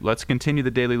Let's continue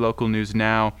the daily local news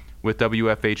now with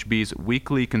WFHB's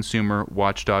weekly consumer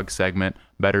watchdog segment,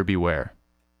 Better Beware.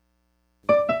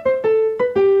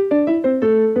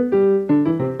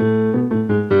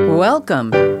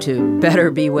 Welcome to Better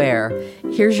Beware.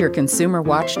 Here's your consumer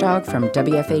watchdog from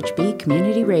WFHB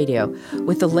Community Radio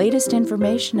with the latest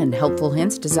information and helpful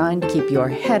hints designed to keep your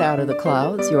head out of the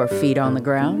clouds, your feet on the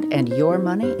ground, and your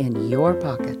money in your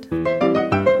pocket.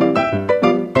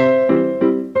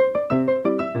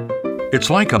 It's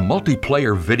like a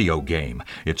multiplayer video game.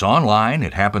 It's online,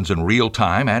 it happens in real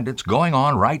time, and it's going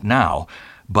on right now.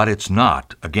 But it's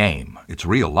not a game. It's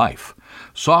real life.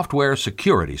 Software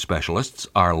security specialists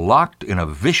are locked in a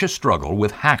vicious struggle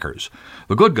with hackers.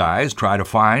 The good guys try to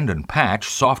find and patch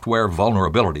software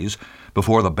vulnerabilities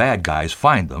before the bad guys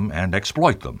find them and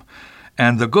exploit them.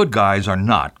 And the good guys are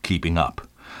not keeping up.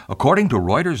 According to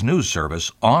Reuters News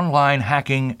Service, online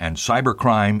hacking and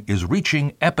cybercrime is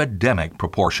reaching epidemic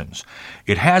proportions.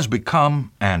 It has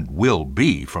become, and will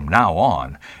be from now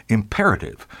on,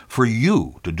 imperative for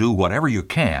you to do whatever you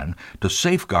can to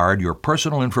safeguard your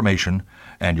personal information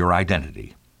and your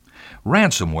identity.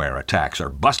 Ransomware attacks are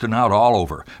busting out all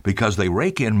over because they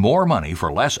rake in more money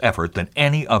for less effort than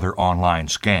any other online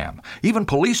scam. Even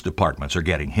police departments are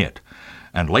getting hit.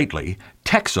 And lately,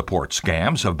 tech support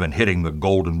scams have been hitting the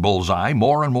golden bullseye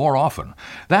more and more often.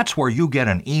 That's where you get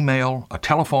an email, a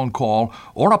telephone call,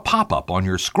 or a pop-up on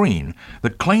your screen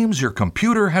that claims your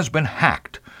computer has been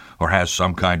hacked or has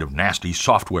some kind of nasty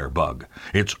software bug.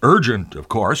 It's urgent, of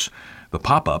course. The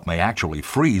pop-up may actually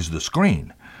freeze the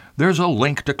screen. There's a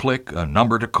link to click, a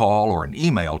number to call, or an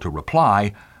email to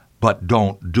reply, but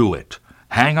don't do it.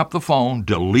 Hang up the phone,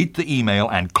 delete the email,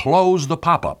 and close the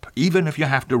pop-up, even if you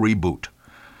have to reboot.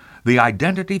 The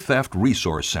Identity Theft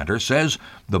Resource Center says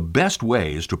the best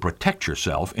ways to protect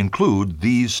yourself include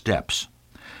these steps.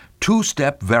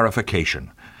 Two-step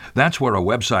verification. That's where a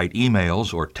website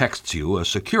emails or texts you a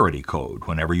security code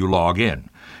whenever you log in.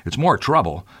 It's more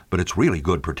trouble, but it's really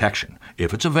good protection.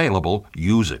 If it's available,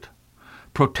 use it.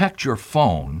 Protect your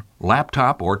phone,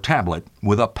 laptop, or tablet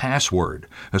with a password,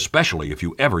 especially if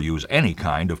you ever use any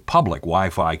kind of public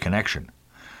Wi-Fi connection.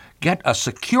 Get a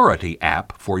security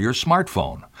app for your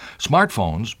smartphone.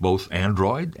 Smartphones, both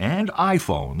Android and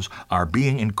iPhones, are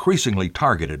being increasingly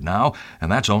targeted now,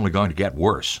 and that's only going to get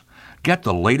worse. Get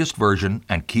the latest version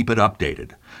and keep it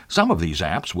updated. Some of these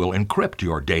apps will encrypt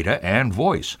your data and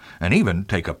voice, and even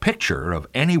take a picture of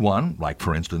anyone, like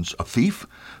for instance a thief,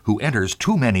 who enters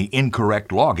too many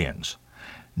incorrect logins.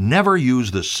 Never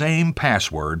use the same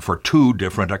password for two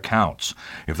different accounts.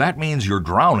 If that means you're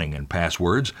drowning in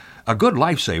passwords, a good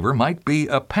lifesaver might be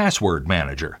a password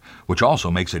manager, which also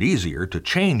makes it easier to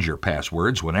change your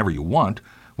passwords whenever you want,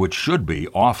 which should be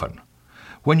often.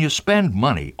 When you spend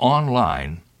money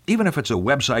online, even if it's a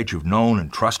website you've known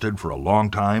and trusted for a long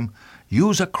time,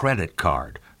 use a credit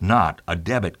card, not a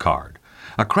debit card.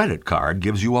 A credit card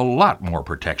gives you a lot more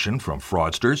protection from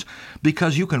fraudsters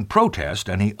because you can protest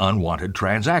any unwanted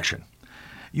transaction.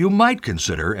 You might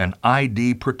consider an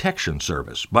ID protection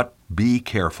service, but be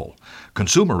careful.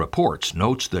 Consumer Reports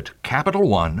notes that Capital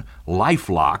One,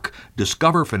 LifeLock,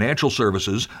 Discover Financial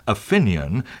Services,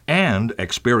 Affinion, and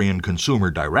Experian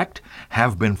Consumer Direct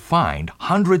have been fined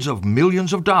hundreds of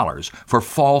millions of dollars for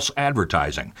false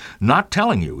advertising, not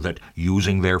telling you that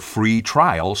using their free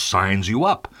trial signs you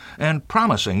up, and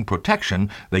promising protection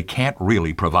they can't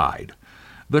really provide.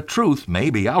 The truth may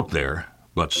be out there,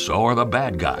 but so are the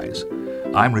bad guys.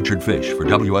 I'm Richard Fish for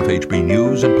WFHB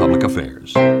News and Public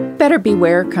Affairs. Better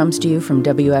Beware comes to you from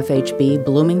WFHB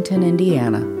Bloomington,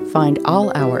 Indiana. Find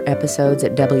all our episodes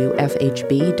at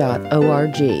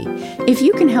WFHB.org. If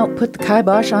you can help put the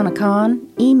kibosh on a con,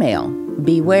 email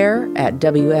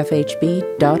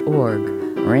beware@WFHB.org.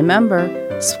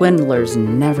 Remember, swindlers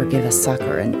never give a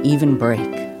sucker an even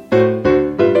break.